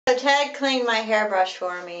So Ted cleaned my hairbrush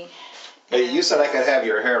for me. Hey, you said I could have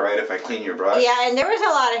your hair, right, if I clean your brush? Yeah, and there was a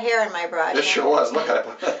lot of hair in my brush. There sure was. Look at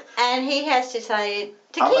it. And he has decided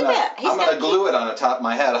to keep it. I'm going to glue it on the top of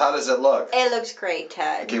my head. How does it look? It looks great,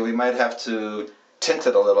 Ted. Okay, we might have to tint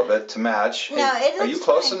it a little bit to match. No, hey, it looks are you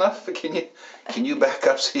close fine. enough? Can you back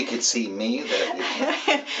up so you can see me?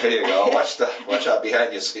 There you go. Watch out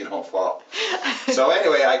behind you so you don't fall. So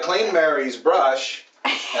anyway, I cleaned Mary's brush.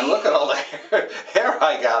 And look at all the hair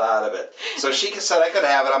I got out of it. So she said I could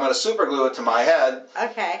have it. I'm going to super glue it to my head.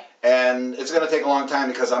 Okay. And it's going to take a long time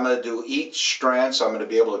because I'm going to do each strand, so I'm going to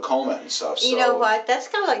be able to comb it and stuff. So, you know what? That's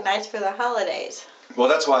going to look nice for the holidays. Well,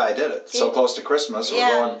 that's why I did it. So close to Christmas, we're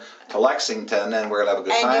going to Lexington, and we're going to have a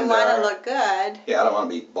good time there. And you want to look good. Yeah, I don't want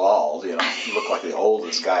to be bald, you look like the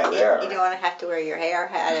oldest guy there. You don't want to have to wear your hair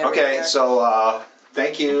hat every Okay, year. so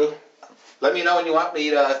thank you. Let me know when you want me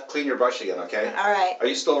to clean your brush again, okay? All right. Are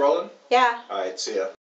you still rolling? Yeah. All right, see ya.